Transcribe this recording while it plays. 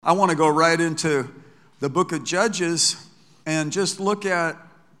I want to go right into the book of Judges and just look at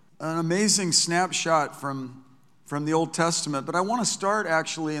an amazing snapshot from the Old Testament. But I want to start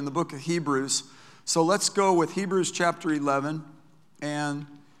actually in the book of Hebrews. So let's go with Hebrews chapter 11. And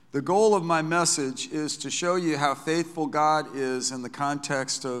the goal of my message is to show you how faithful God is in the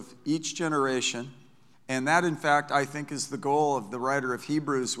context of each generation. And that, in fact, I think is the goal of the writer of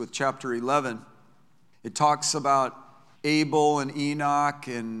Hebrews with chapter 11. It talks about Abel and Enoch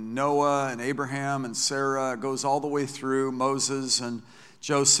and Noah and Abraham and Sarah. It goes all the way through Moses and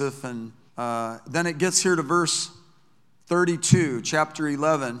Joseph. And then it gets here to verse 32, chapter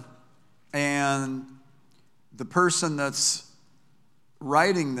 11. And the person that's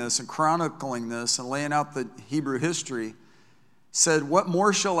writing this and chronicling this and laying out the Hebrew history said, "What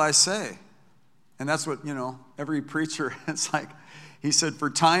more shall I say?" And that's what, every preacher, it's like, he said, "For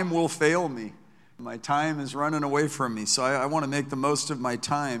time will fail me. My time is running away from me." So I want to make the most of my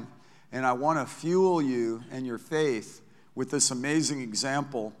time, and I want to fuel you and your faith with this amazing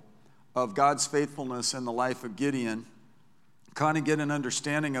example of God's faithfulness in the life of Gideon. Kind of get an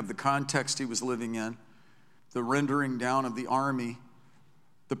understanding of the context he was living in, the rendering down of the army,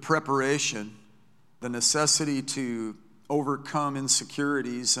 the preparation, the necessity to overcome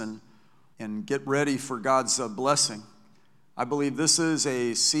insecurities and get ready for God's blessing. I believe this is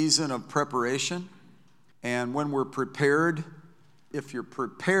a season of preparation, and when we're prepared, if you're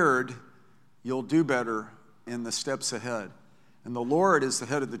prepared, you'll do better in the steps ahead. And the Lord is the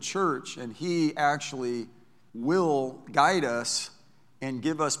head of the church, and He actually will guide us and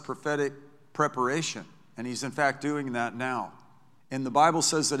give us prophetic preparation, and He's in fact doing that now. And the Bible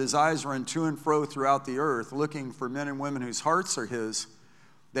says that His eyes run to and fro throughout the earth, looking for men and women whose hearts are His,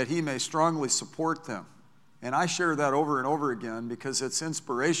 that He may strongly support them. And I share that over and over again because it's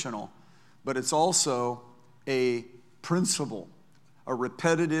inspirational, but it's also a principle, a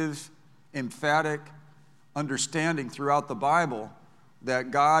repetitive, emphatic understanding throughout the Bible that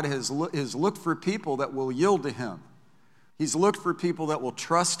God has looked for people that will yield to Him. He's looked for people that will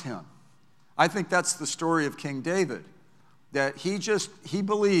trust Him. I think that's the story of King David, that he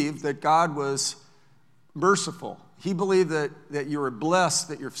believed that God was merciful. He believed that you were blessed,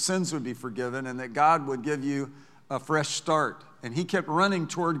 that your sins would be forgiven, and that God would give you a fresh start. And he kept running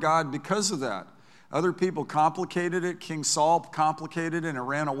toward God because of that. Other people complicated it. King Saul complicated it and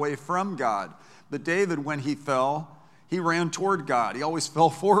ran away from God. But David, when he fell, he ran toward God. He always fell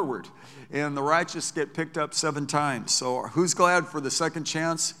forward. And the righteous get picked up 7 times. So who's glad for the second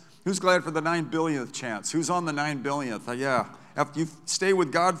chance? Who's glad for the 9 billionth chance? Who's on the 9 billionth? Yeah. After you stay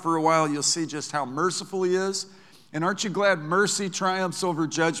with God for a while, you'll see just how merciful He is. And aren't you glad mercy triumphs over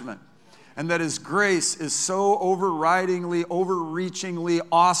judgment? And that His grace is so overridingly, overreachingly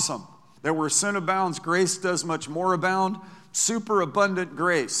awesome that where sin abounds, grace does much more abound. Superabundant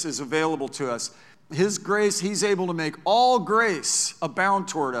grace is available to us. His grace, He's able to make all grace abound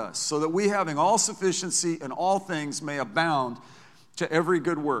toward us so that we, having all sufficiency in all things, may abound to every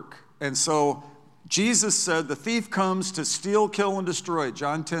good work. And so Jesus said, the thief comes to steal, kill, and destroy,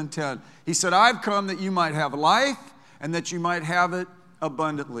 John 10:10. He said, I've come that you might have life and that you might have it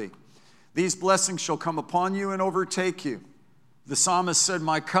abundantly. These blessings shall come upon you and overtake you. The psalmist said,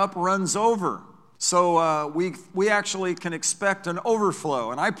 my cup runs over. So we actually can expect an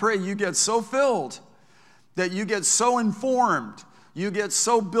overflow. And I pray you get so filled, that you get so informed, you get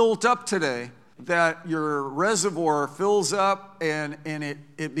so built up today, that your reservoir fills up and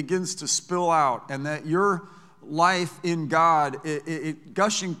it begins to spill out, and that your life in God,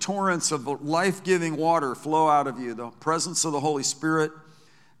 gushing torrents of life-giving water flow out of you. The presence of the Holy Spirit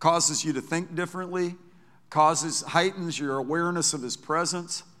causes you to think differently, heightens your awareness of His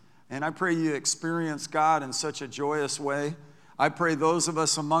presence, and I pray you experience God in such a joyous way. I pray those of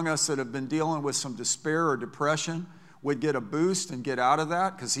us among us that have been dealing with some despair or depression would get a boost and get out of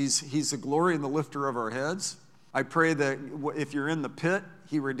that, because He's the glory and the lifter of our heads. I pray that if you're in the pit,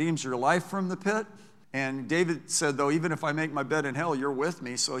 He redeems your life from the pit. And David said, though, even if I make my bed in hell, you're with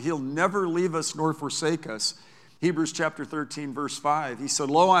me. So He'll never leave us nor forsake us. Hebrews chapter 13, verse 5, he said,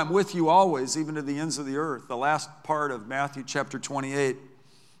 lo, I'm with you always, even to the ends of the earth. The last part of Matthew chapter 28.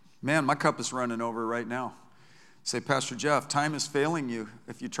 Man, my cup is running over right now. Say, Pastor Jeff, time is failing you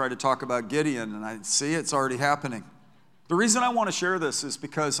if you try to talk about Gideon. And I see it's already happening. The reason I want to share this is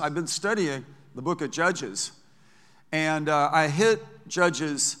because I've been studying the book of Judges, and I hit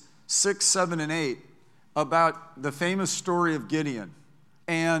Judges 6, 7, and 8 about the famous story of Gideon.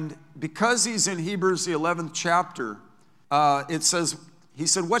 And because he's in Hebrews, the 11th chapter, it says, he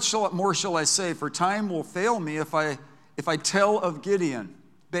said, what more shall I say? For time will fail me if I tell of Gideon,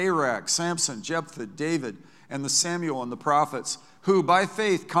 Barak, Samson, Jephthah, David, and the Samuel and the prophets. who by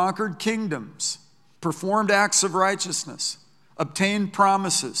faith conquered kingdoms, performed acts of righteousness, obtained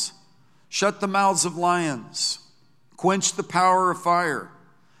promises, shut the mouths of lions, quenched the power of fire,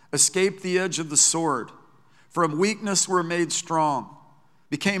 escaped the edge of the sword, from weakness were made strong,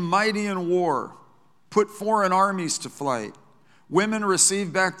 became mighty in war, put foreign armies to flight. Women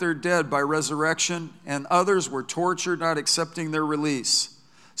received back their dead by resurrection, and others were tortured, not accepting their release,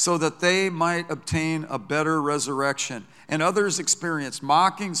 so that they might obtain a better resurrection. And others experienced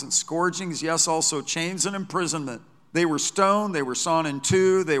mockings and scourgings, yes, also chains and imprisonment. They were stoned, they were sawn in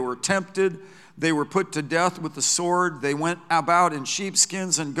two, they were tempted, they were put to death with the sword. They went about in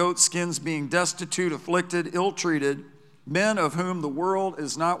sheepskins and goatskins, being destitute, afflicted, ill-treated, men of whom the world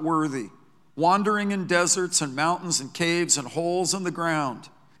is not worthy, wandering in deserts and mountains and caves and holes in the ground.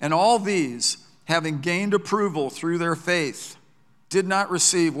 And all these, having gained approval through their faith, did not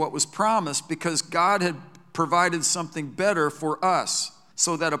receive what was promised, because God had provided something better for us,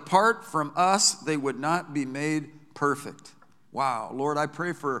 so that apart from us, they would not be made perfect. Wow, Lord, I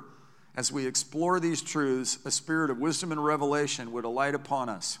pray for, as we explore these truths, a spirit of wisdom and revelation would alight upon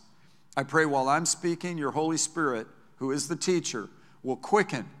us. I pray while I'm speaking, your Holy Spirit, who is the teacher, will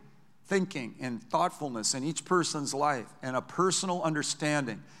quicken thinking and thoughtfulness in each person's life, and a personal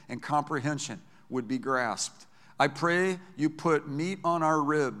understanding and comprehension would be grasped. I pray you put meat on our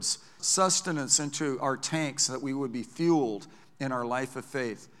ribs, sustenance into our tanks, that we would be fueled in our life of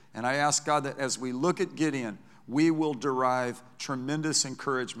faith. And I ask God that as we look at Gideon, we will derive tremendous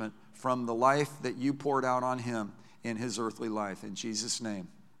encouragement from the life that you poured out on him in his earthly life. In Jesus' name,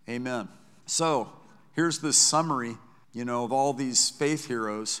 amen. So here's this summary, of all these faith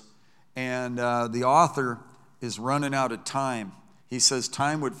heroes. And the author is running out of time. He says,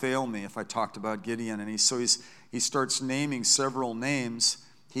 time would fail me if I talked about Gideon. And he starts naming several names.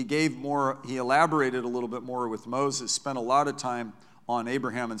 He elaborated a little bit more with Moses, spent a lot of time on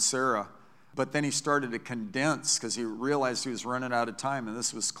Abraham and Sarah. But then he started to condense because he realized he was running out of time, and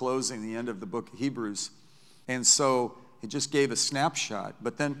this was closing the end of the book of Hebrews. And so he just gave a snapshot.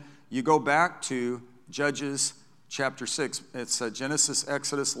 But then you go back to Judges chapter 6. It's Genesis,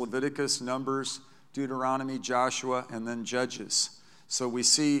 Exodus, Leviticus, Numbers, Deuteronomy, Joshua, and then Judges. So we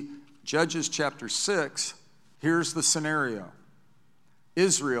see Judges chapter 6. Here's the scenario.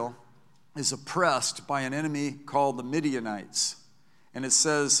 Israel is oppressed by an enemy called the Midianites. And it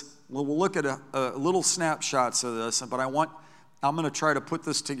says, we'll look at a little snapshots of this, but I'm going to try to put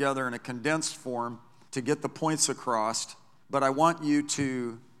this together in a condensed form to get the points across. But I want you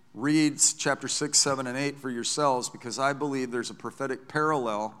to read chapter 6, 7, and 8 for yourselves, because I believe there's a prophetic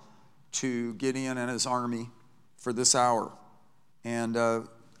parallel to Gideon and his army for this hour. And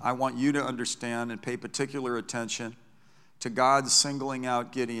I want you to understand and pay particular attention to God singling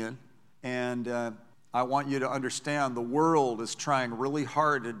out Gideon. And I want you to understand the world is trying really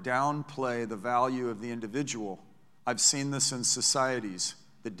hard to downplay the value of the individual. I've seen this in societies.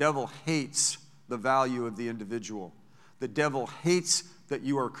 The devil hates the value of the individual. The devil hates that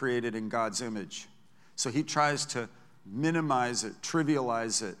you are created in God's image. So he tries to minimize it,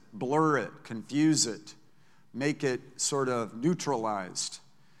 trivialize it, blur it, confuse it, make it sort of neutralized.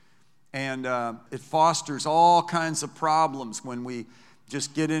 And it fosters all kinds of problems when we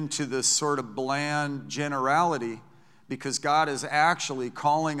just get into this sort of bland generality, because God is actually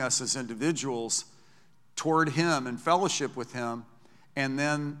calling us as individuals toward him and fellowship with him, and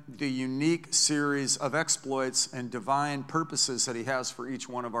then the unique series of exploits and divine purposes that he has for each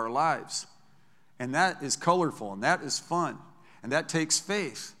one of our lives. And that is colorful, and that is fun, and that takes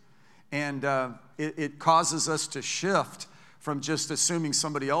faith. And it causes us to shift from just assuming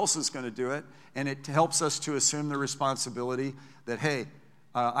somebody else is going to do it, and it helps us to assume the responsibility that, hey,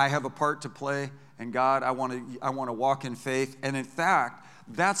 I have a part to play, and God, I want to walk in faith. And in fact,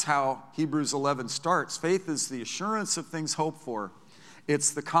 that's how Hebrews 11 starts. Faith is the assurance of things hoped for.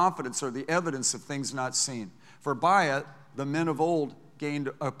 It's the confidence or the evidence of things not seen. For by it, the men of old gained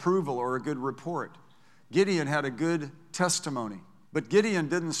approval or a good report. Gideon had a good testimony, but Gideon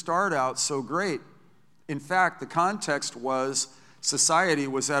didn't start out so great. In fact, the context was society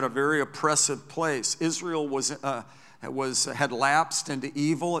was at a very oppressive place. Israel had lapsed into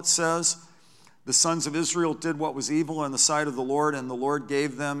evil, it says. The sons of Israel did what was evil in the sight of the Lord, and the Lord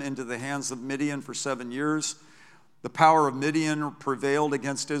gave them into the hands of Midian for 7 years. The power of Midian prevailed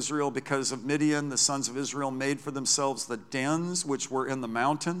against Israel. Because of Midian, the sons of Israel made for themselves the dens which were in the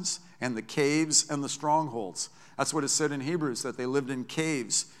mountains, and the caves and the strongholds. That's what it said in Hebrews, that they lived in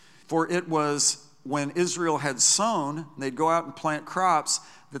caves. For it was when Israel had sown, they'd go out and plant crops,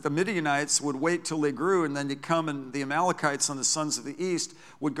 that the Midianites would wait till they grew, and then they'd come, and the Amalekites and the sons of the east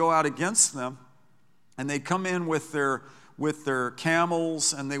would go out against them, and they'd come in with their with their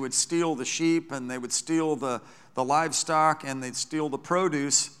camels, and they would steal the sheep, and they would steal the livestock, and they'd steal the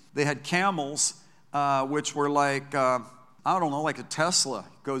produce. They had camels, which were like, like a Tesla.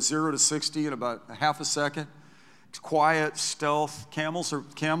 Goes 0 to 60 in about a half a second. Quiet, stealth.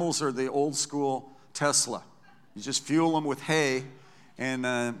 Camels are the old school Tesla. You just fuel them with hay, and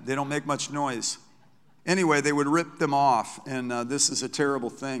they don't make much noise. Anyway, they would rip them off, and this is a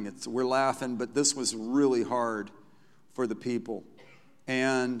terrible thing. We're laughing, but this was really hard for the people.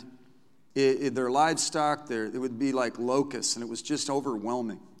 And their livestock, it would be like locusts, and it was just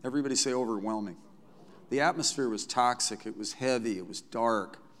overwhelming. Everybody say overwhelming. The atmosphere was toxic. It was heavy. It was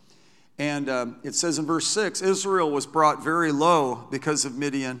dark. And it says in verse 6, Israel was brought very low because of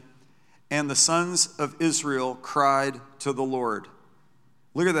Midian, and the sons of Israel cried to the Lord.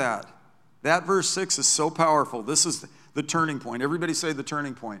 Look at that. That verse 6 is so powerful. This is the turning point. Everybody say the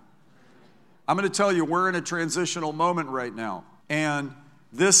turning point. I'm going to tell you, we're in a transitional moment right now. And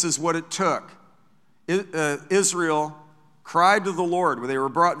this is what it took. Israel cried to the Lord. They were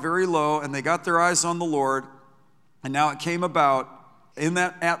brought very low, and they got their eyes on the Lord. And now it came about in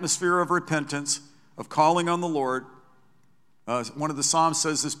that atmosphere of repentance, of calling on the Lord. One of the Psalms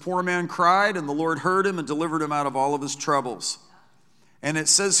says, this poor man cried, and the Lord heard him and delivered him out of all of his troubles. And it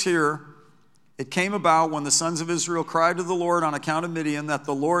says here, it came about when the sons of Israel cried to the Lord on account of Midian, that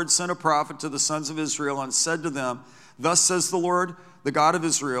the Lord sent a prophet to the sons of Israel and said to them, thus says the Lord, the God of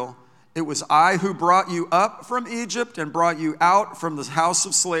Israel, it was I who brought you up from Egypt and brought you out from the house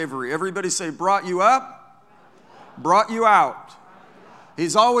of slavery. Everybody say, brought you up, brought you out.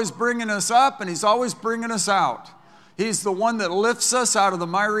 He's always bringing us up, and he's always bringing us out. He's the one that lifts us out of the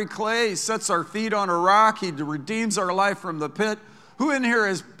miry clay. He sets our feet on a rock. He redeems our life from the pit. Who in here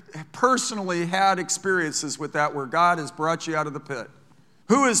has personally had experiences with that where God has brought you out of the pit?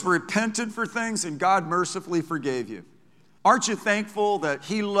 Who has repented for things and God mercifully forgave you? Aren't you thankful that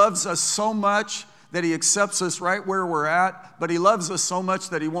he loves us so much that he accepts us right where we're at, but he loves us so much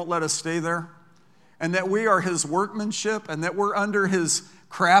that he won't let us stay there? And that we are his workmanship, and that we're under his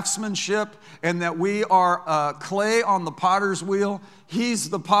craftsmanship, and that we are clay on the potter's wheel. He's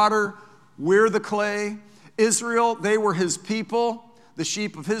the potter, we're the clay. Israel, they were his people, the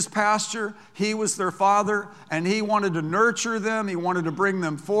sheep of his pasture. He was their father, and he wanted to nurture them. He wanted to bring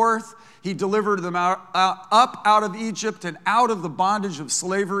them forth. He delivered them up out of Egypt and out of the bondage of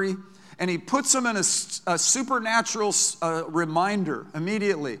slavery, and he puts them in a supernatural reminder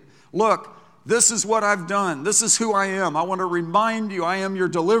immediately. Look, this is what I've done. This is who I am. I want to remind you, I am your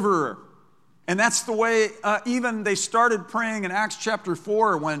deliverer. And that's the way even they started praying in Acts chapter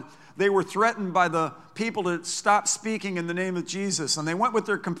 4 when they were threatened by the people to stop speaking in the name of Jesus. And they went with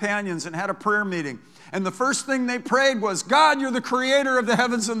their companions and had a prayer meeting. And the first thing they prayed was, God, you're the creator of the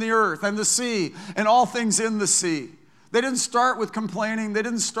heavens and the earth and the sea and all things in the sea. They didn't start with complaining. They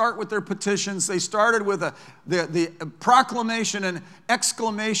didn't start with their petitions. They started with the proclamation and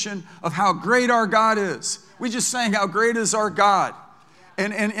exclamation of how great our God is. We just sang how great is our God.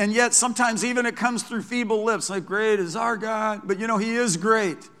 And yet sometimes even it comes through feeble lips, like great is our God. But you know, he is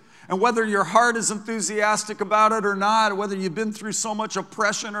great. And whether your heart is enthusiastic about it or not, or whether you've been through so much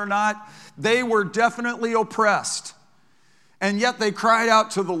oppression or not, they were definitely oppressed. And yet they cried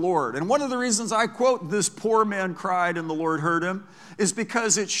out to the Lord. And one of the reasons I quote, this poor man cried and the Lord heard him, is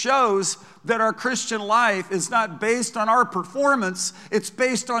because it shows that our Christian life is not based on our performance, it's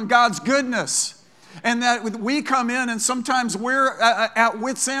based on God's goodness. And that we come in and sometimes we're at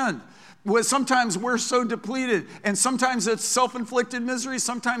wit's end. Sometimes we're so depleted, and sometimes it's self-inflicted misery,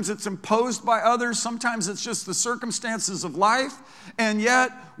 sometimes it's imposed by others, sometimes it's just the circumstances of life, and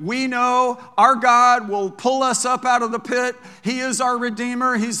yet we know our God will pull us up out of the pit. He is our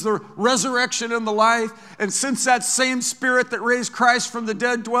Redeemer. He's the resurrection and the life, and since that same Spirit that raised Christ from the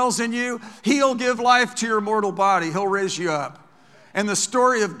dead dwells in you, he'll give life to your mortal body. He'll raise you up. And the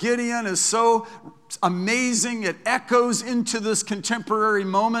story of Gideon is so amazing. It echoes into this contemporary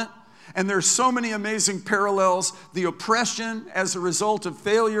moment. And there's so many amazing parallels. The oppression as a result of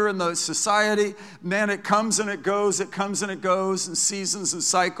failure in the society, man, it comes and it goes, it comes and it goes in seasons and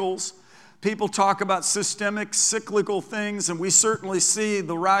cycles. People talk about systemic, cyclical things, and we certainly see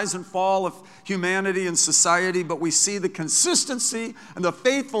the rise and fall of humanity and society, but we see the consistency and the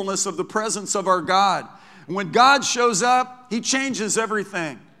faithfulness of the presence of our God. And when God shows up, he changes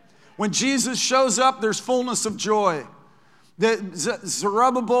everything. When Jesus shows up, there's fullness of joy.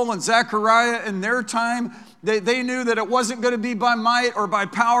 Zerubbabel and Zechariah in their time, they knew that it wasn't going to be by might or by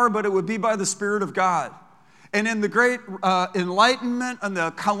power, but it would be by the Spirit of God. And in the great Enlightenment and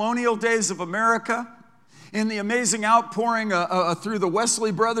the colonial days of America, in the amazing outpouring through the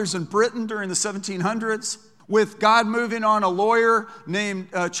Wesley brothers in Britain during the 1700s, with God moving on a lawyer named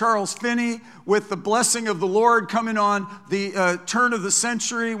Charles Finney, with the blessing of the Lord coming on the turn of the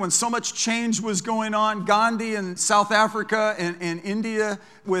century when so much change was going on, Gandhi in South Africa and India,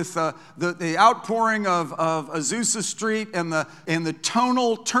 with the outpouring of Azusa Street and the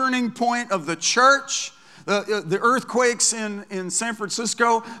tonal turning point of the church, the earthquakes in San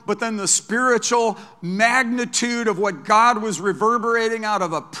Francisco, but then the spiritual magnitude of what God was reverberating out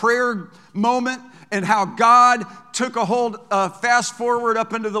of a prayer moment, and how God took a hold, fast forward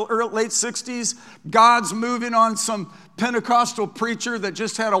up into the late 60s, God's moving on some Pentecostal preacher that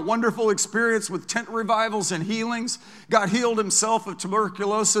just had a wonderful experience with tent revivals and healings, got healed himself of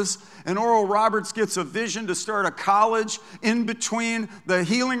tuberculosis, and Oral Roberts gets a vision to start a college in between the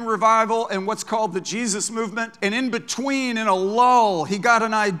healing revival and what's called the Jesus movement. And in between, in a lull, he got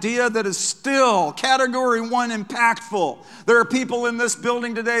an idea that is still Category 1 impactful. There are people in this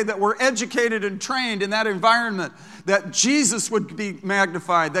building today that were educated and trained in that environment, that Jesus would be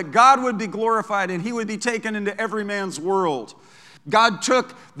magnified, that God would be glorified, and he would be taken into every man's world. God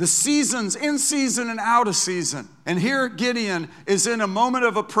took the seasons, in season and out of season. And here Gideon is in a moment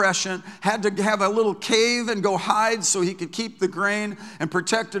of oppression, had to have a little cave and go hide so he could keep the grain and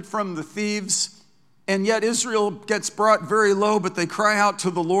protect it from the thieves. And yet Israel gets brought very low, but they cry out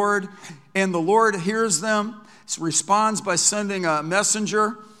to the Lord, and the Lord hears them, responds by sending a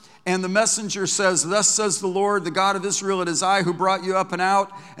messenger. And the messenger says, "Thus says the Lord, the God of Israel, it is I who brought you up and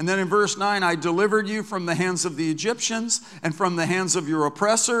out." And then in verse 9, "I delivered you from the hands of the Egyptians and from the hands of your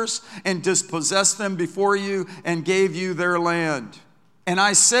oppressors, and dispossessed them before you and gave you their land. And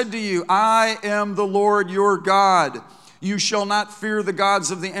I said to you, I am the Lord your God. You shall not fear the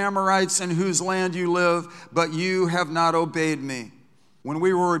gods of the Amorites in whose land you live, but you have not obeyed me." When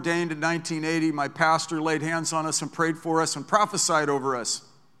we were ordained in 1980, my pastor laid hands on us and prayed for us and prophesied over us.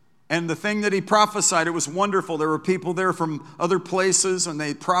 And the thing that he prophesied, it was wonderful. There were people there from other places, and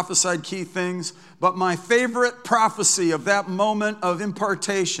they prophesied key things. But my favorite prophecy of that moment of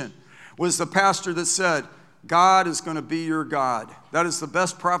impartation was the pastor that said, "God is going to be your God." That is the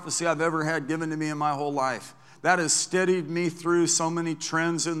best prophecy I've ever had given to me in my whole life. That has steadied me through so many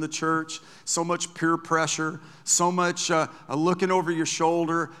trends in the church, so much peer pressure, so much looking over your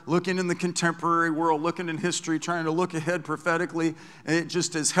shoulder, looking in the contemporary world, looking in history, trying to look ahead prophetically. And it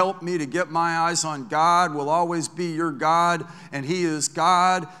just has helped me to get my eyes on God will always be your God, and he is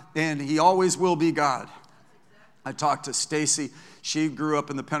God, and he always will be God. I talked to Stacy. She grew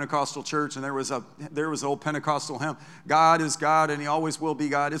up in the Pentecostal church, and there was an old Pentecostal hymn, "God is God and he always will be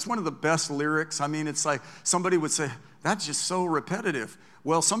God." It's one of the best lyrics. I mean, it's like somebody would say, "That's just so repetitive."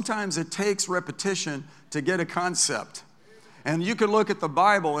 Well, sometimes it takes repetition to get a concept. And you can look at the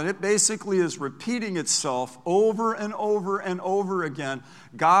Bible, and it basically is repeating itself over and over and over again.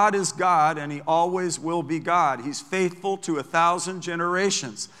 God is God, and he always will be God. He's faithful to 1,000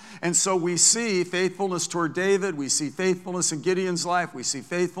 generations. And so we see faithfulness toward David. We see faithfulness in Gideon's life. We see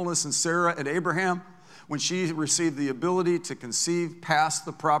faithfulness in Sarah and Abraham when she received the ability to conceive past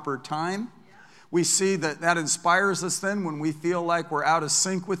the proper time. We see that inspires us then when we feel like we're out of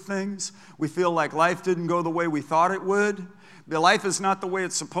sync with things. We feel like life didn't go the way we thought it would. But life is not the way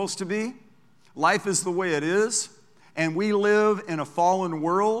it's supposed to be. Life is the way it is. And we live in a fallen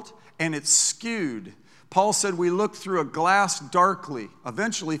world, and it's skewed. Paul said we look through a glass darkly,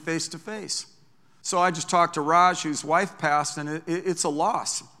 eventually face to face. So I just talked to Raj, whose wife passed, and it's a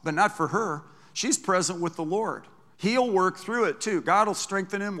loss, but not for her. She's present with the Lord. He'll work through it too. God will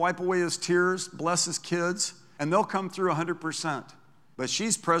strengthen him, wipe away his tears, bless his kids, and they'll come through 100%. But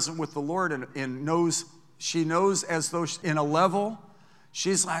she's present with the Lord and knows, she knows as though in a level,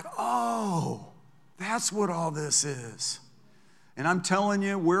 she's like, "Oh, that's what all this is." And I'm telling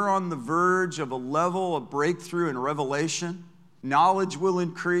you, we're on the verge of a level of breakthrough and revelation. Knowledge will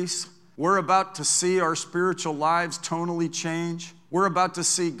increase. We're about to see our spiritual lives tonally change. We're about to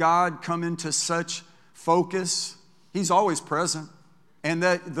see God come into such focus. He's always present. And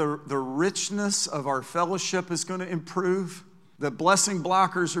that the richness of our fellowship is going to improve. The blessing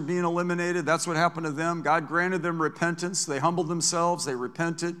blockers are being eliminated. That's what happened to them. God granted them repentance. They humbled themselves. They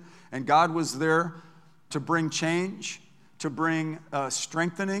repented. And God was there to bring change, to bring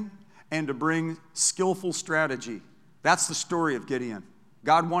strengthening, and to bring skillful strategy. That's the story of Gideon.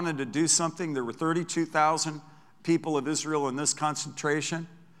 God wanted to do something. There were 32,000 people of Israel in this concentration,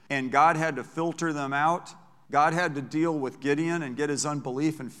 and God had to filter them out. God had to deal with Gideon and get his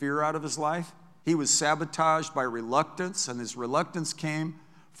unbelief and fear out of his life. He was sabotaged by reluctance, and his reluctance came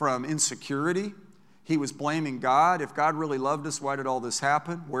from insecurity. He was blaming God. If God really loved us, why did all this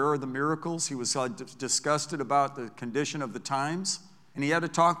happen? Where are the miracles? He was disgusted about the condition of the times. And he had to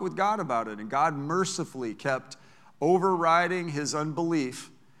talk with God about it. And God mercifully kept overriding his unbelief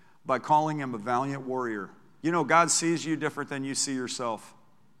by calling him a valiant warrior. You know, God sees you different than you see yourself.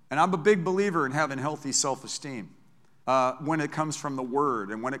 And I'm a big believer in having healthy self-esteem when it comes from the Word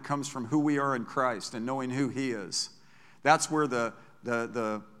and when it comes from who we are in Christ and knowing who he is. That's where the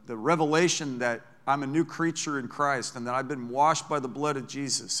revelation that I'm a new creature in Christ and that I've been washed by the blood of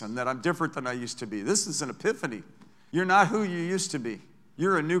Jesus and that I'm different than I used to be. This is an epiphany. You're not who you used to be.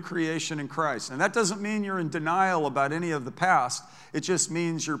 You're a new creation in Christ. And that doesn't mean you're in denial about any of the past. It just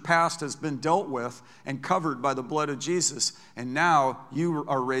means your past has been dealt with and covered by the blood of Jesus. And now you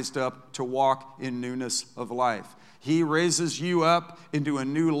are raised up to walk in newness of life. He raises you up into a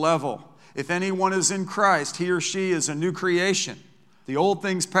new level. If anyone is in Christ, he or she is a new creation. The old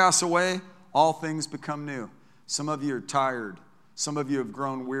things pass away, all things become new. Some of you are tired. Some of you have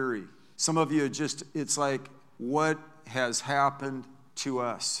grown weary. Some of you it's like, what has happened to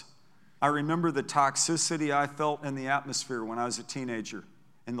us? I remember the toxicity I felt in the atmosphere when I was a teenager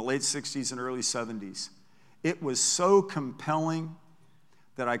in the late 60s and early 70s. It was so compelling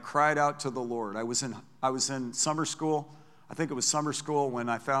that I cried out to the Lord. I was in summer school. I think it was summer school when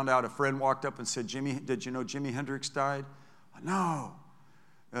I found out a friend walked up and said, "Jimmy, did you know Jimi Hendrix died?" No.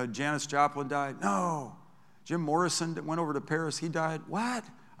 Janis Joplin died? No. Jim Morrison went over to Paris, he died? What?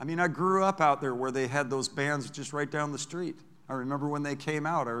 I mean, I grew up out there where they had those bands just right down the street. I remember when they came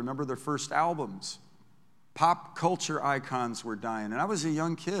out. I remember their first albums. Pop culture icons were dying. And I was a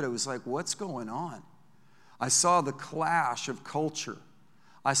young kid. It was like, what's going on? I saw the clash of culture.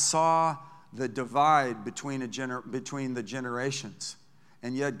 I saw the divide between the generations.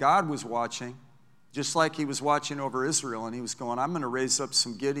 And yet God was watching, just like he was watching over Israel. And he was going, I'm going to raise up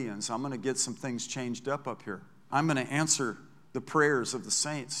some Gideons. I'm going to get some things changed up here. I'm going to answer the prayers of the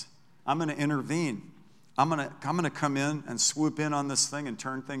saints. I'm going to intervene. I'm going to come in and swoop in on this thing and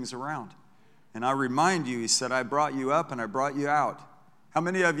turn things around. And I remind you, he said, I brought you up and I brought you out. How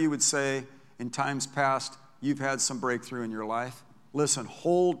many of you would say in times past you've had some breakthrough in your life? Listen,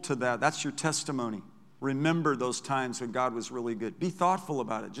 hold to that. That's your testimony. Remember those times when God was really good. Be thoughtful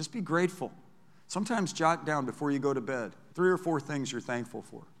about it. Just be grateful. Sometimes jot down before you go to bed 3 or 4 things you're thankful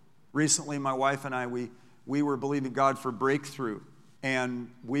for. Recently, my wife and I, we were believing God for breakthrough. And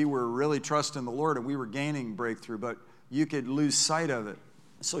we were really trusting the Lord, and we were gaining breakthrough, but you could lose sight of it.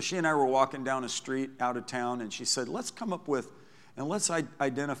 So she and I were walking down a street out of town, and she said, let's come up with, and let's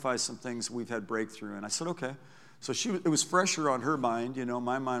identify some things we've had breakthrough. And I said, okay. So it was fresher on her mind, you know,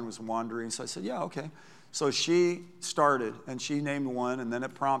 my mind was wandering. So I said, yeah, okay. So she started, and she named one, and then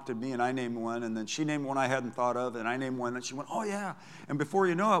it prompted me, and I named one, and then she named one I hadn't thought of, and I named one, and she went, oh yeah. And before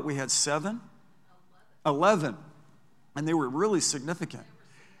you know it, we had 11. And they were really significant.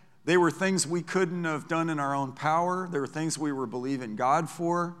 They were things we couldn't have done in our own power. They were things we were believing God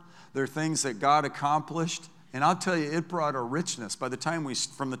for. They're things that God accomplished. And I'll tell you, it brought a richness. From the time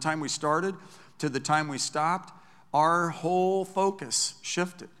we started to the time we stopped, our whole focus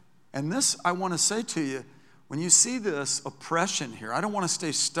shifted. And this, I want to say to you, when you see this oppression here, I don't want to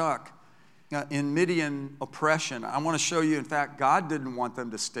stay stuck in Midian oppression. I want to show you, in fact, God didn't want them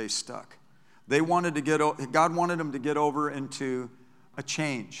to stay stuck. God wanted them to get over into a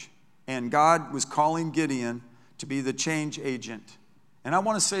change. And God was calling Gideon to be the change agent. And I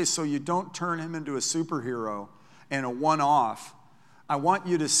want to say, so you don't turn him into a superhero and a one-off. I want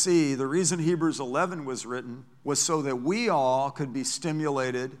you to see the reason Hebrews 11 was written was so that we all could be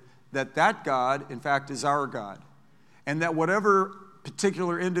stimulated that God, in fact, is our God. And that whatever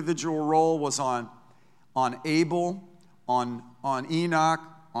particular individual role was on Abel, on Enoch,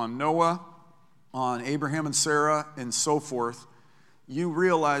 on Noah, on Abraham and Sarah, and so forth, you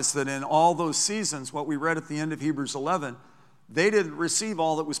realize that in all those seasons, what we read at the end of Hebrews 11, they didn't receive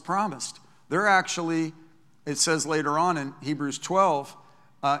all that was promised. They're actually, it says later on in Hebrews 12,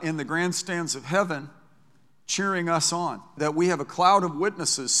 in the grandstands of heaven, cheering us on, that we have a cloud of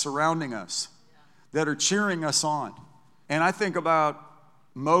witnesses surrounding us that are cheering us on. And I think about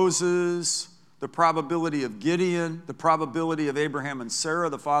Moses, the probability of Gideon, the probability of Abraham and Sarah,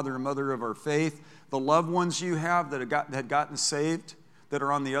 the father and mother of our faith, the loved ones you have that had gotten saved, that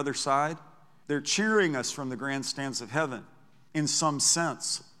are on the other side. They're cheering us from the grandstands of heaven in some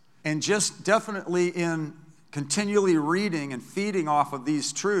sense. And just definitely in continually reading and feeding off of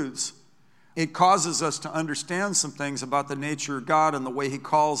these truths, it causes us to understand some things about the nature of God and the way he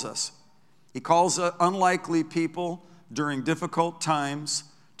calls us. He calls unlikely people during difficult times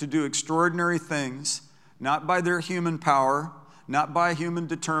to do extraordinary things, not by their human power, not by human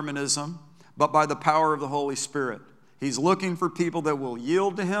determinism, but by the power of the Holy Spirit. He's looking for people that will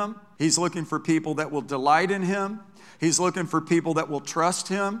yield to him. He's looking for people that will delight in him. He's looking for people that will trust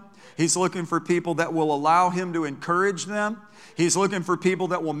him. He's looking for people that will allow him to encourage them. He's looking for people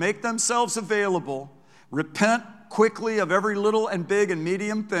that will make themselves available, repent quickly of every little and big and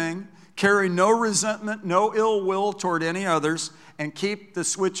medium thing, carry no resentment, no ill will toward any others, and keep the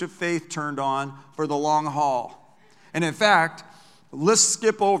switch of faith turned on for the long haul. And in fact, let's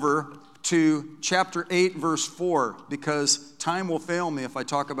skip over to chapter 8, verse 4, because time will fail me if I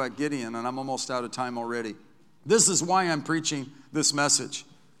talk about Gideon, and I'm almost out of time already. This is why I'm preaching this message.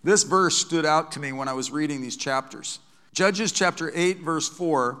 This verse stood out to me when I was reading these chapters. Judges chapter 8, verse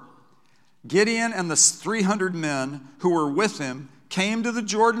 4, Gideon and the 300 men who were with him came to the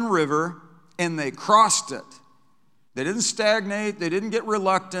Jordan River, and they crossed it. They didn't stagnate. They didn't get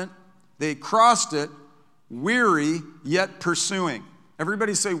reluctant. They crossed it, weary yet pursuing.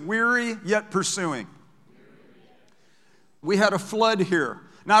 Everybody say, weary yet pursuing. We had a flood here.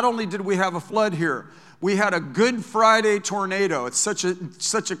 Not only did we have a flood here, we had a Good Friday tornado. It's such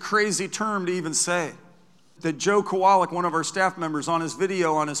a crazy term to even say. That Joe Kowalik, one of our staff members, on his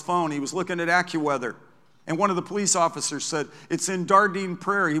video on his phone, he was looking at AccuWeather. And one of the police officers said, it's in Dardenne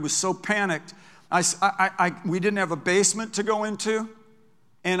Prairie. He was so panicked. We didn't have a basement to go into.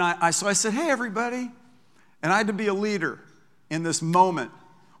 And so I said, hey, everybody. And I had to be a leader in this moment.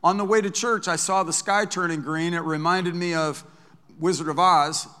 On the way to church, I saw the sky turning green. It reminded me of Wizard of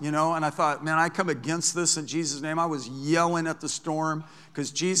Oz, and I thought, man, I come against this in Jesus' name. I was yelling at the storm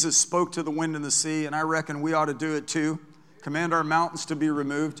because Jesus spoke to the wind and the sea, and I reckon we ought to do it too. Command our mountains to be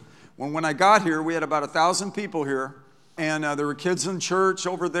removed. When I got here, we had about 1,000 people here, and there were kids in church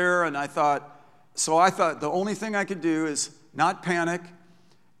over there, and I thought the only thing I could do is not panic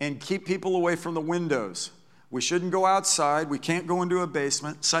and keep people away from the windows. We shouldn't go outside. We can't go into a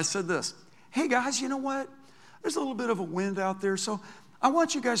basement. So I said this, hey guys, you know what? There's a little bit of a wind out there, so I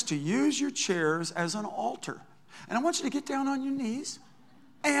want you guys to use your chairs as an altar. And I want you to get down on your knees,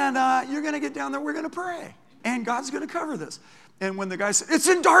 and you're going to get down there. We're going to pray, and God's going to cover this. And when the guy said, it's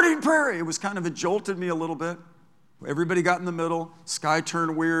in Dardenne Prairie, it jolted me a little bit. Everybody got in the middle. Sky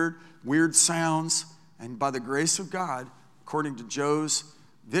turned weird sounds. And by the grace of God, according to Joe's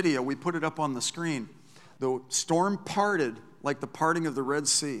video, we put it up on the screen. The storm parted like the parting of the Red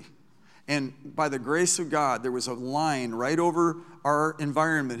Sea. And by the grace of God, there was a line right over our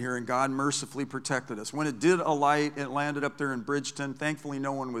environment here, and God mercifully protected us. When it did alight, it landed up there in Bridgeton. Thankfully,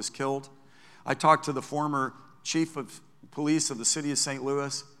 no one was killed. I talked to the former chief of police of the city of St.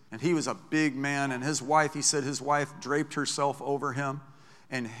 Louis, and he was a big man, and his wife, he said his wife draped herself over him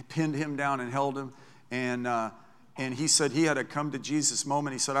and pinned him down and held him, and he said he had a come to Jesus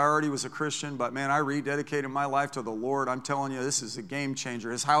moment. He said, I already was a Christian, but man, I rededicated my life to the Lord. I'm telling you, this is a game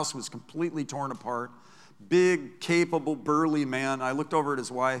changer. His house was completely torn apart. Big, capable, burly man. I looked over at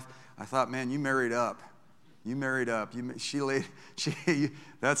his wife. I thought, man, you married up. You married up.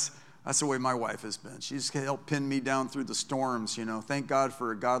 That's the way my wife has been. She's helped pin me down through the storms, Thank God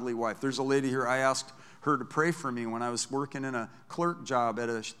for a godly wife. There's a lady here, I asked her to pray for me when I was working in a clerk job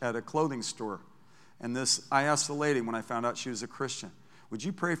at a clothing store. And I asked the lady when I found out she was a Christian, would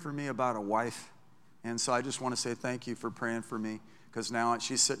you pray for me about a wife? And so I just want to say thank you for praying for me, because now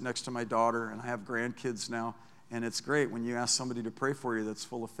she's sitting next to my daughter, and I have grandkids now. And it's great when you ask somebody to pray for you that's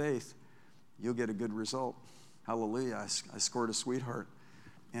full of faith, you'll get a good result. Hallelujah. I scored a sweetheart.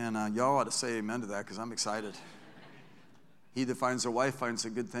 And y'all ought to say amen to that, because I'm excited. He that finds a wife finds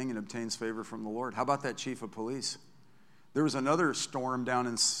a good thing and obtains favor from the Lord. How about that chief of police? There was another storm down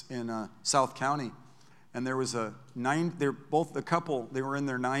in South County. And there was the couple, they were in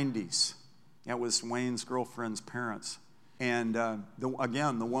their 90s. That was Wayne's girlfriend's parents. And the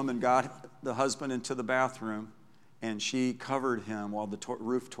woman got the husband into the bathroom, and she covered him while the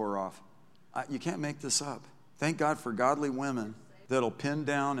roof tore off. You can't make this up. Thank God for godly women that'll pin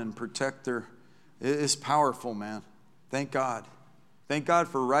down and protect it's powerful, man. Thank God. Thank God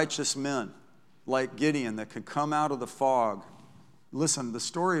for righteous men like Gideon that could come out of the fog. Listen, the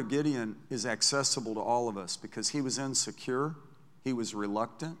story of Gideon is accessible to all of us because he was insecure. He was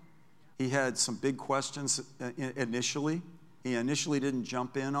reluctant. He had some big questions initially. He initially didn't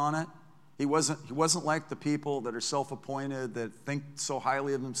jump in on it. He wasn't like the people that are self-appointed, that think so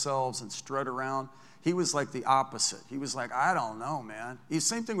highly of themselves and strut around. He was like the opposite. He was like, I don't know, man.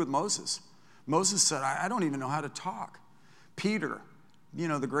 Same thing with Moses. Moses said, I don't even know how to talk. Peter,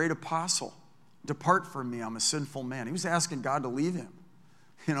 the great apostle, depart from me, I'm a sinful man. He was asking God to leave him.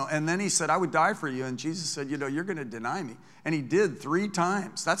 And then he said, I would die for you. And Jesus said, you're going to deny me. And he did 3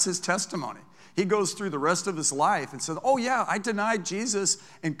 times. That's his testimony. He goes through the rest of his life and said, oh yeah, I denied Jesus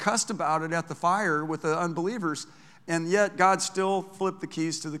and cussed about it at the fire with the unbelievers. And yet God still flipped the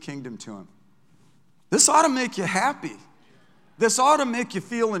keys to the kingdom to him. This ought to make you happy. This ought to make you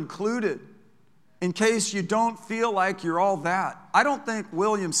feel included in case you don't feel like you're all that. I don't think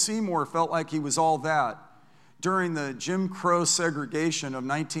William Seymour felt like he was all that during the Jim Crow segregation of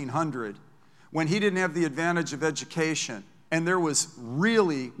 1900 when he didn't have the advantage of education and there was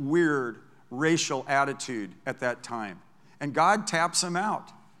really weird racial attitude at that time. And God taps him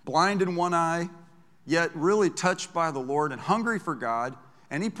out, blind in one eye, yet really touched by the Lord and hungry for God,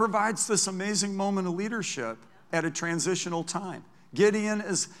 and he provides this amazing moment of leadership at a transitional time. Gideon,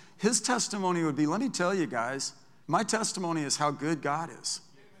 his testimony would be, let me tell you guys, my testimony is how good God is.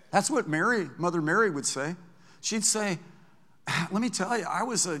 That's what Mother Mary would say. She'd say, let me tell you, I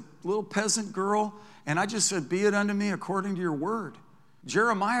was a little peasant girl, and I just said, be it unto me according to your word.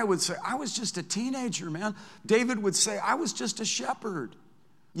 Jeremiah would say, I was just a teenager, man. David would say, I was just a shepherd.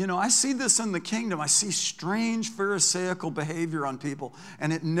 You know, I see this in the kingdom. I see strange pharisaical behavior on people,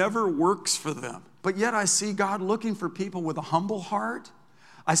 and it never works for them. But yet I see God looking for people with a humble heart.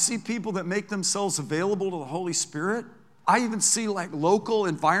 I see people that make themselves available to the Holy Spirit. I even see like local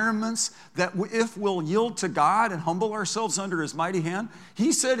environments that if we'll yield to God and humble ourselves under his mighty hand,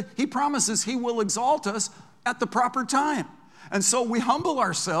 he said, he promises he will exalt us at the proper time. And so we humble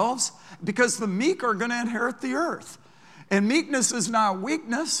ourselves because the meek are going to inherit the earth. And meekness is not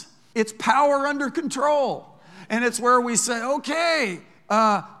weakness. It's power under control. And it's where we say, okay,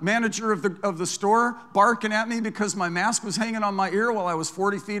 manager of the store barking at me because my mask was hanging on my ear while I was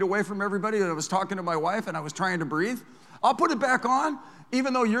 40 feet away from everybody and I was talking to my wife and I was trying to breathe. I'll put it back on,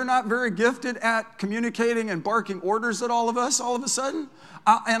 even though you're not very gifted at communicating and barking orders at all of us all of a sudden.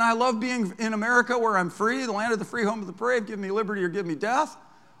 And I love being in America where I'm free, the land of the free, home of the brave, give me liberty or give me death.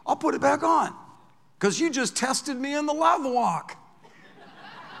 I'll put it back on. Because you just tested me in the love walk.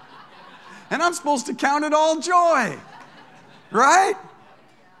 And I'm supposed to count it all joy. Right?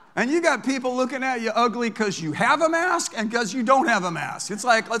 And you got people looking at you ugly because you have a mask and because you don't have a mask. It's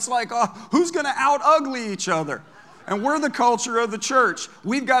like who's going to out-ugly each other? And we're the culture of the church.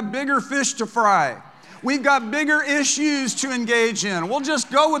 We've got bigger fish to fry. We've got bigger issues to engage in. We'll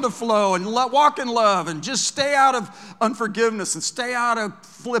just go with the flow and walk in love and just stay out of unforgiveness and stay out of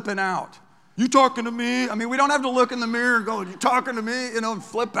flipping out. You talking to me? I mean, we don't have to look in the mirror and go, you talking to me? You know, and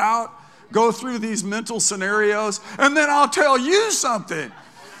flip out, go through these mental scenarios, and then I'll tell you something.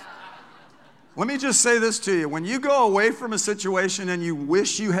 Let me just say this to you. When you go away from a situation and you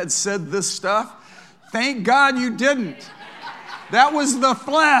wish you had said this stuff, thank God you didn't. That was the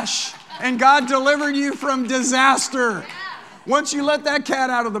flesh, and God delivered you from disaster. Once you let that cat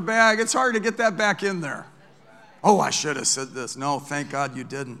out of the bag, it's hard to get that back in there. Oh, I should have said this. No, thank God you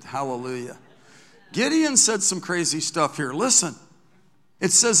didn't. Hallelujah. Gideon said some crazy stuff here. Listen,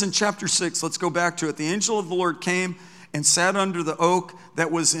 it says in chapter 6, let's go back to it. The angel of the Lord came and sat under the oak that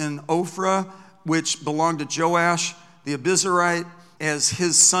was in Ophrah, which belonged to Joash, the Abiezrite, as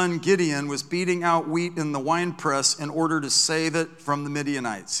his son Gideon was beating out wheat in the winepress in order to save it from the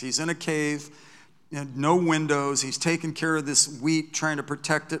Midianites. He's in a cave, no windows. He's taking care of this wheat, trying to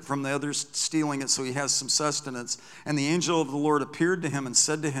protect it from the others stealing it so he has some sustenance. And the angel of the Lord appeared to him and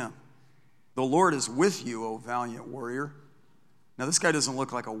said to him, the Lord is with you, O valiant warrior. Now, this guy doesn't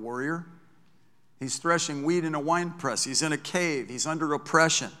look like a warrior. He's threshing wheat in a winepress. He's in a cave. He's under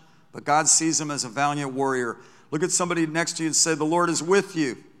oppression. But God sees him as a valiant warrior. Look at somebody next to you and say, the Lord is with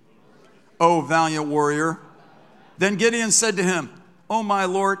you, O valiant warrior. Then Gideon said to him, O my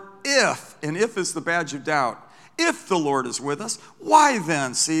Lord, and if is the badge of doubt, if the Lord is with us, why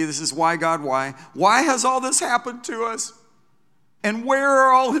then? See, this is why, God, why? Why has all this happened to us? And where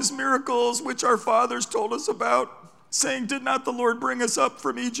are all his miracles which our fathers told us about, saying, did not the Lord bring us up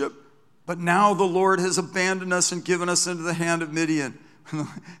from Egypt? But now the Lord has abandoned us and given us into the hand of Midian.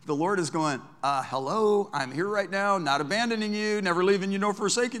 The Lord is going, hello, I'm here right now, not abandoning you, never leaving you nor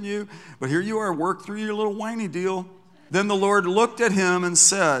forsaking you. But here you are, work through your little whiny deal. Then the Lord looked at him and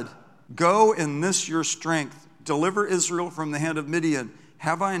said, go in this your strength, deliver Israel from the hand of Midian.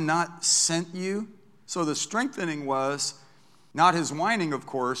 Have I not sent you? So the strengthening was not his whining, of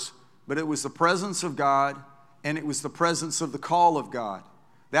course, but it was the presence of God and it was the presence of the call of God.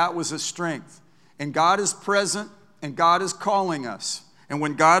 That was his strength. And God is present and God is calling us. And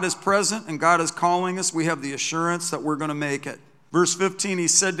when God is present and God is calling us, we have the assurance that we're going to make it. Verse 15, he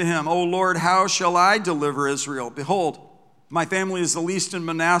said to him, O Lord, how shall I deliver Israel? Behold, my family is the least in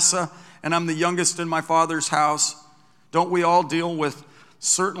Manasseh, and I'm the youngest in my father's house. Don't we all deal with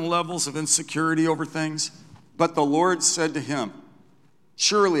certain levels of insecurity over things? But the Lord said to him,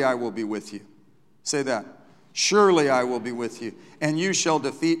 surely I will be with you. Say that. Surely I will be with you, and you shall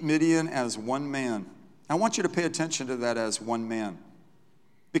defeat Midian as one man. I want you to pay attention to that as one man.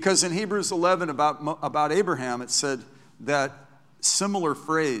 Because in Hebrews 11 about Abraham, it said that similar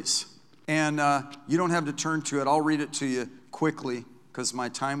phrase. And you don't have to turn to it. I'll read it to you quickly because my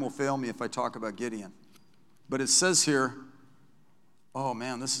time will fail me if I talk about Gideon. But it says here, oh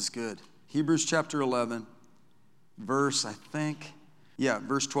man, this is good. Hebrews chapter 11, verse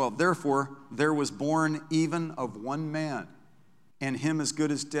 12. Therefore, there was born even of one man, and him as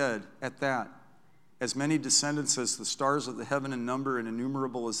good as dead at that. As many descendants as the stars of the heaven in number, and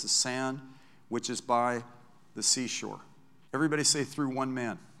innumerable as the sand which is by the seashore. Everybody say, through one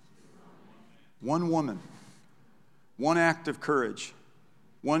man. One woman. One act of courage.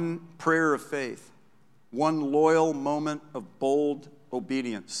 One prayer of faith. One loyal moment of bold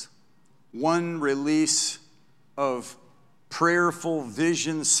obedience. One release of prayerful,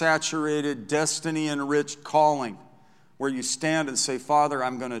 vision-saturated, destiny-enriched calling, where you stand and say, Father,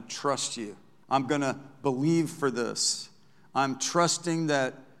 I'm going to trust you. I'm going to believe for this. I'm trusting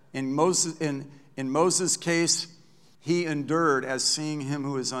that in Moses' case, he endured as seeing him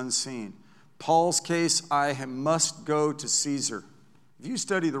who is unseen. Paul's case, I must go to Caesar. If you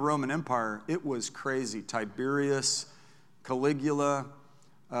study the Roman Empire, it was crazy. Tiberius, Caligula,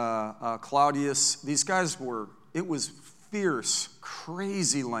 Claudius, these guys it was fierce,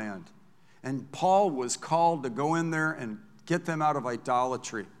 crazy land. And Paul was called to go in there and get them out of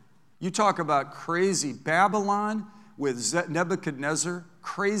idolatry. You talk about crazy Babylon with Nebuchadnezzar,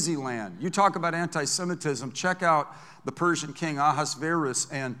 crazy land. You talk about anti-Semitism, check out the Persian king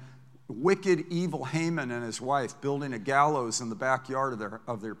Ahasuerus and wicked, evil Haman and his wife building a gallows in the backyard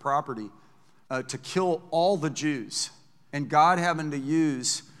of their property to kill all the Jews. And God having to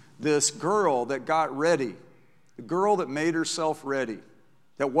use this girl that got ready, the girl that made herself ready,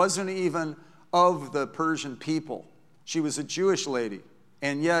 that wasn't even of the Persian people. She was a Jewish lady,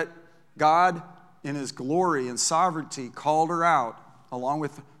 and yet God, in his glory and sovereignty, called her out, along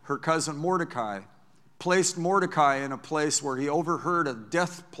with her cousin Mordecai, placed Mordecai in a place where he overheard a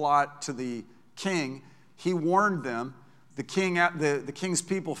death plot to the king. He warned them. The king's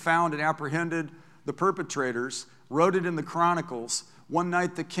people found and apprehended the perpetrators, wrote it in the Chronicles. One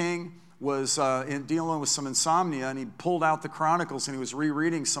night the king was dealing with some insomnia, and he pulled out the Chronicles, and he was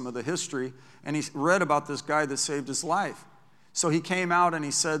rereading some of the history, and he read about this guy that saved his life. So he came out and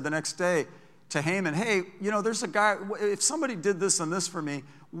he said the next day to Haman, hey, there's a guy, if somebody did this and this for me,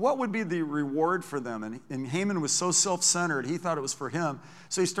 what would be the reward for them? And Haman was so self-centered, he thought it was for him.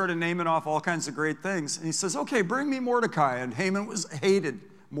 So he started naming off all kinds of great things. And he says, okay, bring me Mordecai. And Haman hated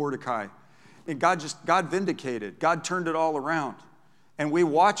Mordecai. And God vindicated. God turned it all around. And we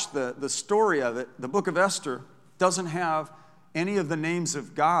watched the story of it. The book of Esther doesn't have any of the names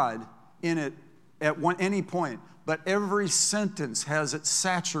of God in it at any point. But every sentence has it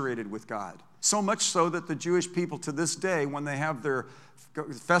saturated with God. So much so that the Jewish people to this day, when they have their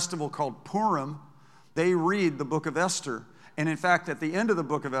festival called Purim, they read the book of Esther. And in fact, at the end of the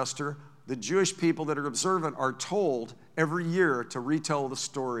book of Esther, the Jewish people that are observant are told every year to retell the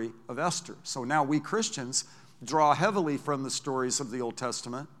story of Esther. So now we Christians draw heavily from the stories of the Old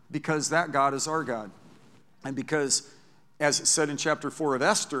Testament because that God is our God. And because, as it said in chapter 4 of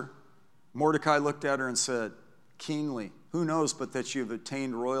Esther, Mordecai looked at her and said, kingly, who knows but that you've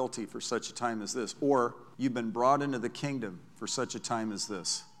attained royalty for such a time as this, or you've been brought into the kingdom for such a time as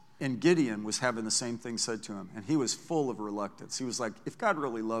this. And Gideon was having the same thing said to him, and he was full of reluctance. He was like, if God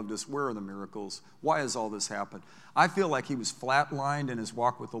really loved us, where are the miracles? Why has all this happened? I feel like he was flatlined in his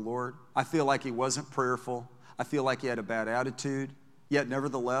walk with the Lord. I feel like he wasn't prayerful. I feel like he had a bad attitude. Yet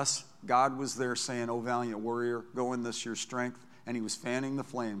nevertheless, God was there saying, "O valiant warrior, go in this your strength." And he was fanning the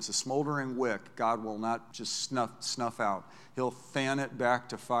flames. The smoldering wick, God will not just snuff out. He'll fan it back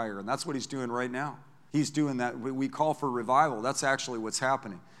to fire. And that's what he's doing right now. He's doing that. We call for revival. That's actually what's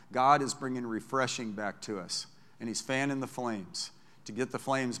happening. God is bringing refreshing back to us. And he's fanning the flames to get the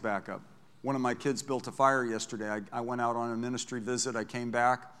flames back up. One of my kids built a fire yesterday. I went out on a ministry visit. I came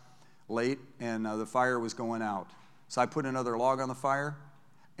back late, and the fire was going out. So I put another log on the fire,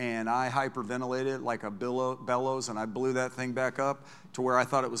 and I hyperventilated like a bellows, and I blew that thing back up to where I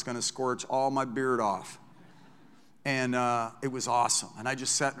thought it was going to scorch all my beard off. And it was awesome. And I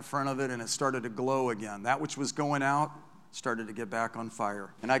just sat in front of it, and it started to glow again. That which was going out started to get back on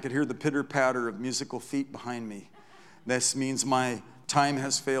fire. And I could hear the pitter-patter of musical feet behind me. This means my time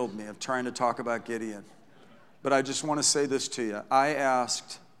has failed me of trying to talk about Gideon. But I just want to say this to you. I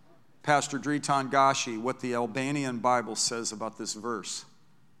asked Pastor Dritan Gashi what the Albanian Bible says about this verse.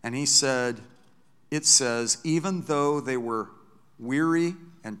 And he said, it says, even though they were weary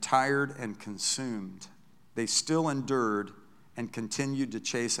and tired and consumed, they still endured and continued to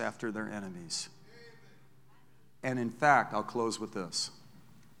chase after their enemies. And in fact, I'll close with this.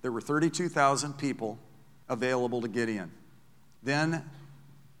 There were 32,000 people available to Gideon. Then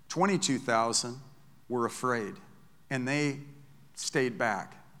 22,000 were afraid, and they stayed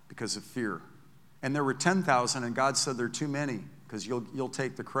back because of fear. And there were 10,000, and God said, there are too many, because you'll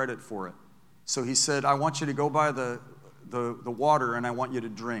take the credit for it. So he said, I want you to go by the water, and I want you to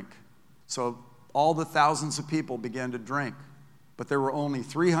drink. So all the thousands of people began to drink, but there were only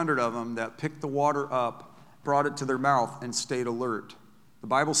 300 of them that picked the water up, brought it to their mouth, and stayed alert. The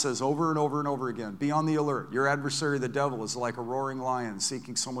Bible says over and over and over again, be on the alert. Your adversary, the devil, is like a roaring lion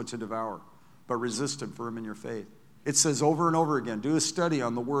seeking someone to devour, but resist him firm in your faith. It says over and over again, do a study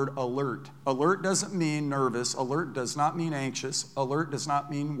on the word alert. Alert doesn't mean nervous. Alert does not mean anxious. Alert does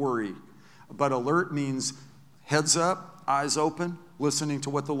not mean worried. But alert means heads up, eyes open, listening to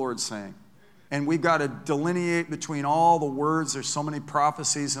what the Lord's saying. And we've got to delineate between all the words. There's so many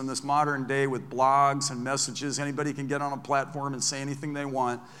prophecies in this modern day with blogs and messages. Anybody can get on a platform and say anything they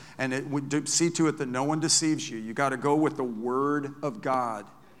want. And it would see to it that no one deceives you. You got to go with the Word of God.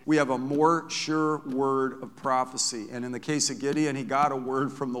 We have a more sure word of prophecy. And in the case of Gideon, he got a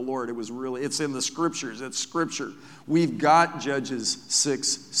word from the Lord. It's in the Scriptures. It's Scripture. We've got Judges 6,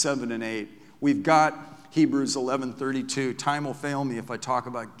 7, and 8. We've got Hebrews 11:32. Time will fail me if I talk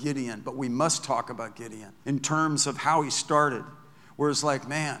about Gideon, but we must talk about Gideon in terms of how he started. Where it's like,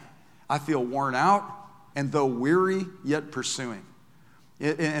 man, I feel worn out, and though weary, yet pursuing.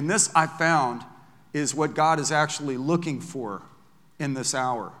 And this, I found, is what God is actually looking for in this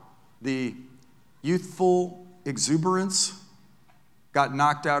hour. The youthful exuberance got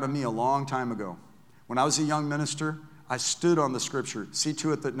knocked out of me a long time ago. When I was a young minister, I stood on the Scripture. See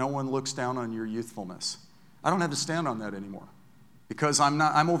to it that no one looks down on your youthfulness. I don't have to stand on that anymore because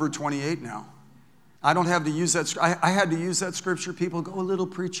I'm over 28 now. I don't have to use that. I had to use that Scripture. People go, oh, little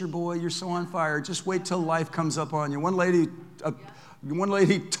preacher boy, you're so on fire. Just wait till life comes up on you. One lady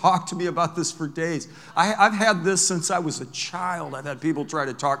talked to me about this for days. I've had this since I was a child. I've had people try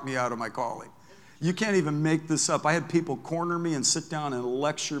to talk me out of my calling. You can't even make this up. I had people corner me and sit down and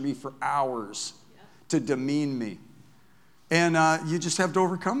lecture me for hours to demean me. And you just have to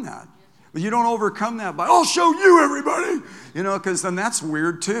overcome that. But you don't overcome that by, I'll show you, everybody. Because then that's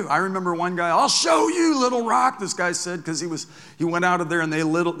weird too. I remember one guy, I'll show you, little rock, this guy said, because he went out of there and they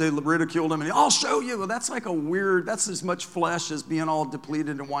ridiculed him. And I'll show you. Well, that's like that's as much flesh as being all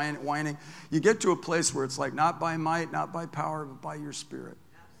depleted and whining. You get to a place where it's like, not by might, not by power, but by your Spirit.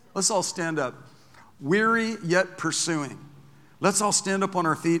 Let's all stand up. Weary yet pursuing. Let's all stand up on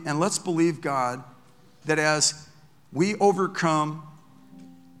our feet and let's believe God that as we overcome,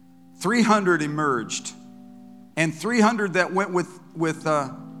 300 emerged, and 300 that went with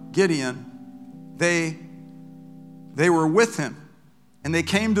Gideon, they were with him, and they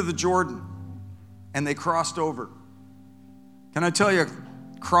came to the Jordan, and they crossed over. Can I tell you,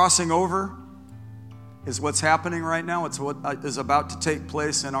 crossing over is what's happening right now. It's what is about to take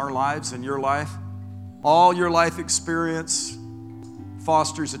place in our lives, in your life. All your life experience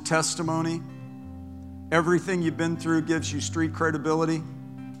fosters a testimony. Everything you've been through gives you street credibility,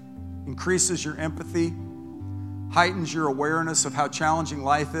 increases your empathy, heightens your awareness of how challenging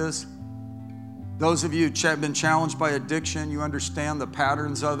life is. Those of you who've been challenged by addiction, you understand the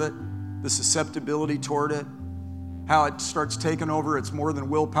patterns of it, the susceptibility toward it, how it starts taking over. It's more than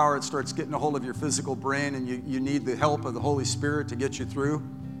willpower. It starts getting a hold of your physical brain, and you need the help of the Holy Spirit to get you through.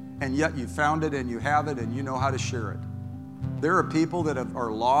 And yet you found it, and you have it, and you know how to share it. There are people that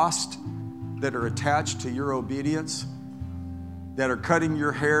are lost, that are attached to your obedience, that are cutting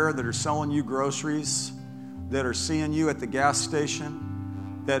your hair, that are selling you groceries, that are seeing you at the gas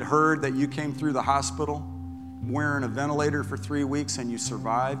station, that heard that you came through the hospital wearing a ventilator for 3 weeks and you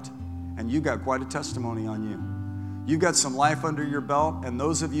survived, and you got quite a testimony on you. You've got some life under your belt, and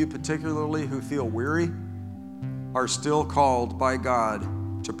those of you particularly who feel weary are still called by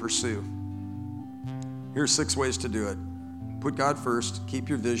God to pursue. Here's 6 ways to do it. Put God first, keep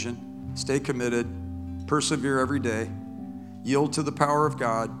your vision, stay committed, persevere every day, yield to the power of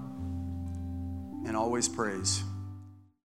God, and always praise.